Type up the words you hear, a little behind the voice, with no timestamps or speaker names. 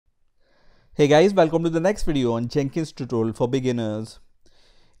Hey guys, welcome to the next video on Jenkins tutorial for beginners.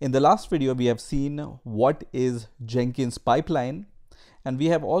 In the last video, we have seen what is Jenkins pipeline, and we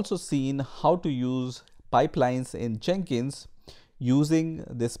have also seen how to use pipelines in Jenkins using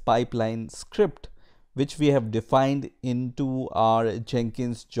this pipeline script, which we have defined into our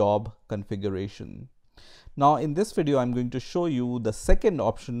Jenkins job configuration. Now in this video, I'm going to show you the second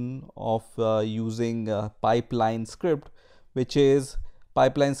option of using pipeline script, which is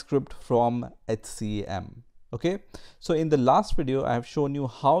pipeline script from SCM. Okay, so in the last video I have shown you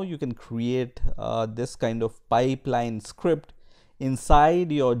how you can create this kind of pipeline script inside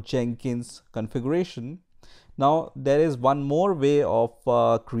your Jenkins configuration. Now there is one more way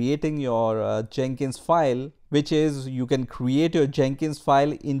of creating your Jenkins file, which is you can create your Jenkins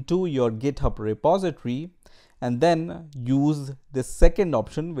file into your GitHub repository and then use this second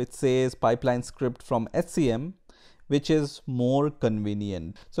option which says pipeline script from SCM, which is more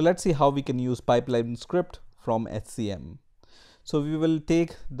convenient. So let's see how we can use pipeline script from SCM. So we will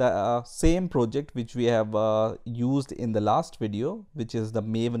take the same project which we have used in the last video, which is the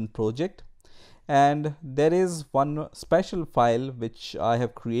Maven project. And there is one special file which I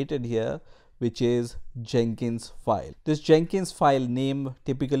have created here, which is Jenkinsfile. This Jenkinsfile name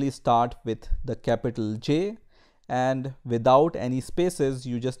typically start with the capital J, and without any spaces,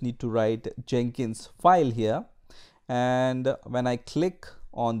 you just need to write Jenkinsfile here. And when I click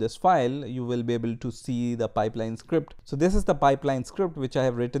on this file, you will be able to see the pipeline script. So this is the pipeline script which I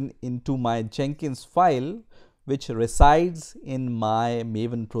have written into my Jenkins file, which resides in my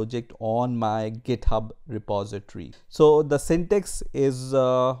Maven project on my GitHub repository. So the syntax is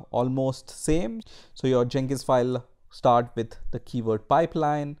almost same. So your Jenkins file start with the keyword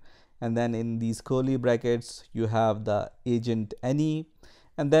pipeline, and then in these curly brackets you have the agent any,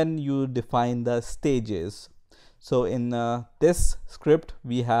 and then you define the stages. So in this script,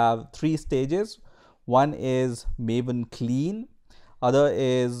 we have three stages. One is Maven clean, other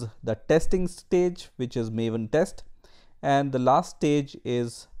is the testing stage, which is Maven test, and the last stage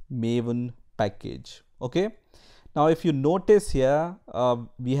is Maven package. Okay. Now, if you notice here,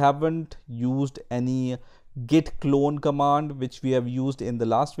 we haven't used any git clone command, which we have used in the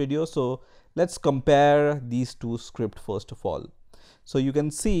last video. So let's compare these two scripts first of all. So you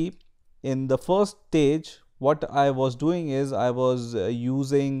can see in the first stage, what I was doing is I was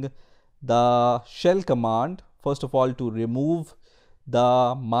using the shell command first of all to remove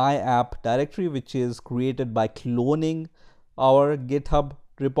the my app directory, which is created by cloning our GitHub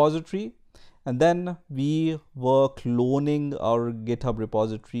repository, and then we were cloning our GitHub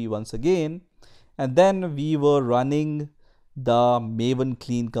repository once again, and then we were running the Maven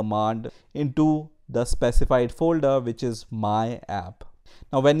clean command into the specified folder, which is my app.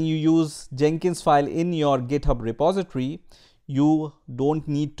 Now, when you use Jekinsfile in your GitHub repository, you don't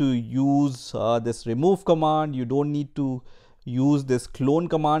need to use this remove command. You don't need to use this clone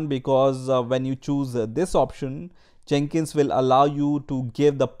command, because when you choose this option, Jenkins will allow you to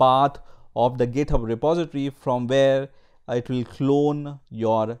give the path of the GitHub repository from where it will clone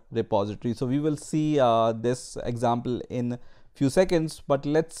your repository. So we will see this example in few seconds, but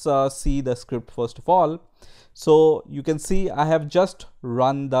let's see the script first of all. So you can see I have just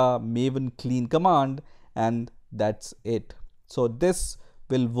run the Maven clean command, and that's it. So this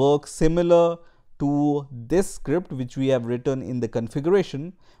will work similar to this script which we have written in the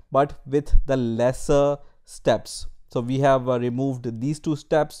configuration, but with the lesser steps. So we have removed these two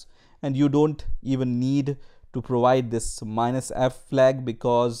steps, and you don't even need to provide this -f flag,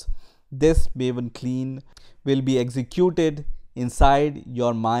 because this Maven clean will be executed inside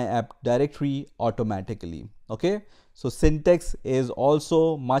your my app directory automatically. Okay, so syntax is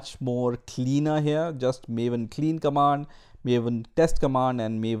also much more cleaner here, just Maven clean command, Maven test command,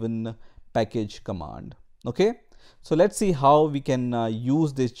 and Maven package command. Okay, so let's see how we can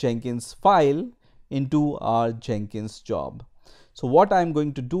use this Jenkins file into our Jenkins job. So what I'm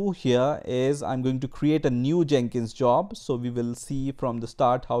going to do here is I'm going to create a new Jenkins job. So we will see from the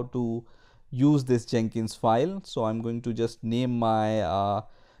start how to use this Jenkins file. So I'm going to just name my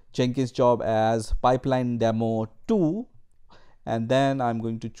Jenkins job as pipeline demo 2, and then I'm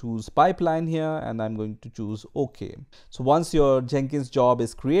going to choose pipeline here, and I'm going to choose OK. So once your Jenkins job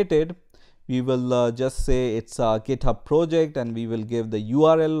is created, we will just say it's a GitHub project, and we will give the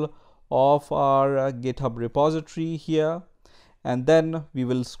URL of our GitHub repository here, and then we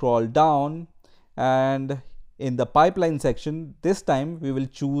will scroll down, and in the pipeline section, this time we will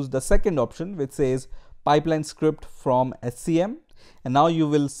choose the second option which says pipeline script from SCM. And now you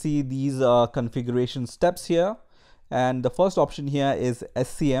will see these configuration steps here, and the first option here is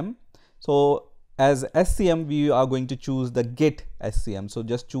SCM. So as SCM, we are going to choose the Git SCM. So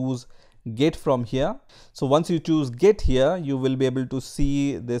just choose Git from here. So once you choose Git here, you will be able to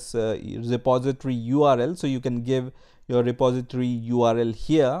see this repository URL. So you can give your repository URL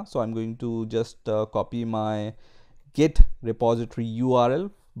here. So I'm going to just copy my Git repository URL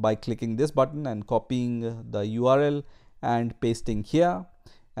by clicking this button and copying the URL and pasting here.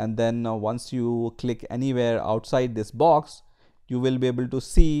 And then once you click anywhere outside this box, you will be able to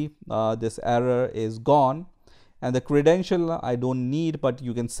see this error is gone. And the credential I don't need, but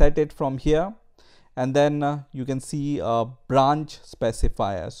you can set it from here. And then you can see a branch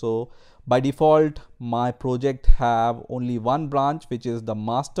specifier. So by default, my project have only one branch, which is the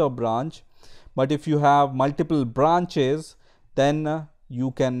master branch. But if you have multiple branches, then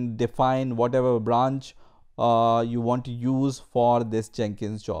you can define whatever branch you want to use for this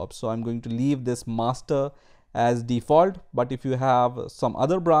Jenkins job. So I'm going to leave this master as default, but if you have some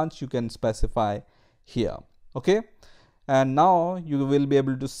other branch, you can specify here. Okay, and now you will be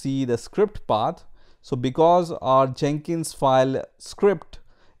able to see the script path. So because our Jenkinsfile script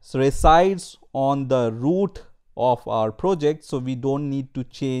resides on the root of our project, so we don't need to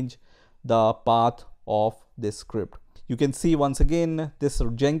change the path of this script. You can see once again this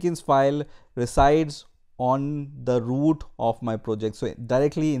Jenkinsfile resides on the root of my project, so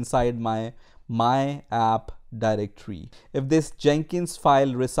directly inside my app directory. If this Jenkins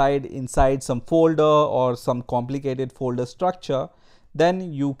file reside inside some folder or some complicated folder structure,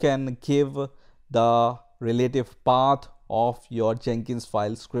 then you can give the relative path of your Jenkins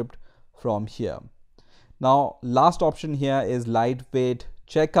file script from here. Now last option here is lightweight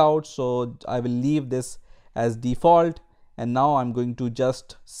checkout, so I will leave this as default. And now I'm going to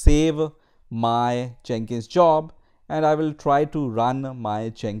just save my Jenkins job and I will try to run my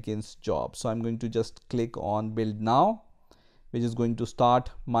Jenkins job. So I'm going to just click on build now, which is going to start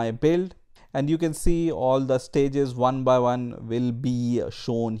my build, and you can see all the stages one by one will be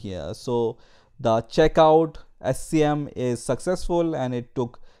shown here. So the checkout SCM is successful and it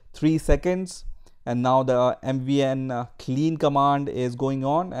took 3 seconds, and now the mvn clean command is going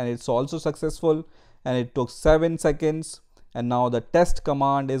on and it's also successful and it took 7 seconds, and now the test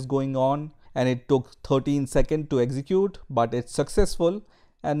command is going on and it took 13 seconds to execute, but it's successful.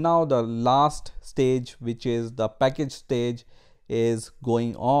 And now the last stage, which is the package stage, is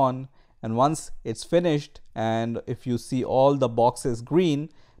going on, and once it's finished, and if you see all the boxes green,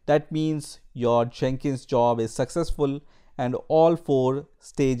 that means your Jenkins job is successful and all 4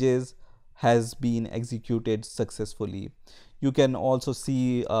 stages has been executed successfully. You can also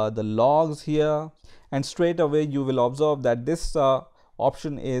see the logs here, and straight away you will observe that this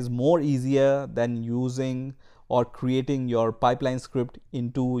option is more easier than using or creating your pipeline script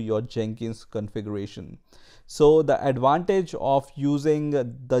into your Jenkins configuration. So the advantage of using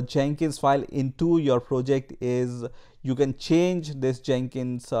the Jenkins file into your project is you can change this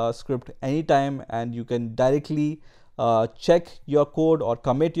Jenkins script anytime, and you can directly check your code or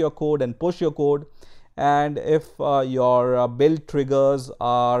commit your code and push your code. And if your build triggers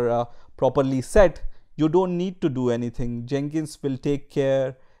are properly set, you don't need to do anything. Jenkins will take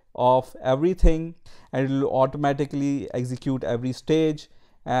care of everything and it will automatically execute every stage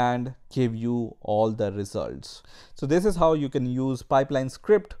and give you all the results. So this is how you can use pipeline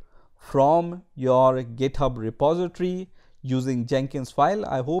script from your GitHub repository using Jenkins file.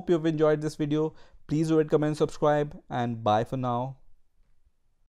 I hope you've enjoyed this video. Please rate, comment, subscribe, and bye for now.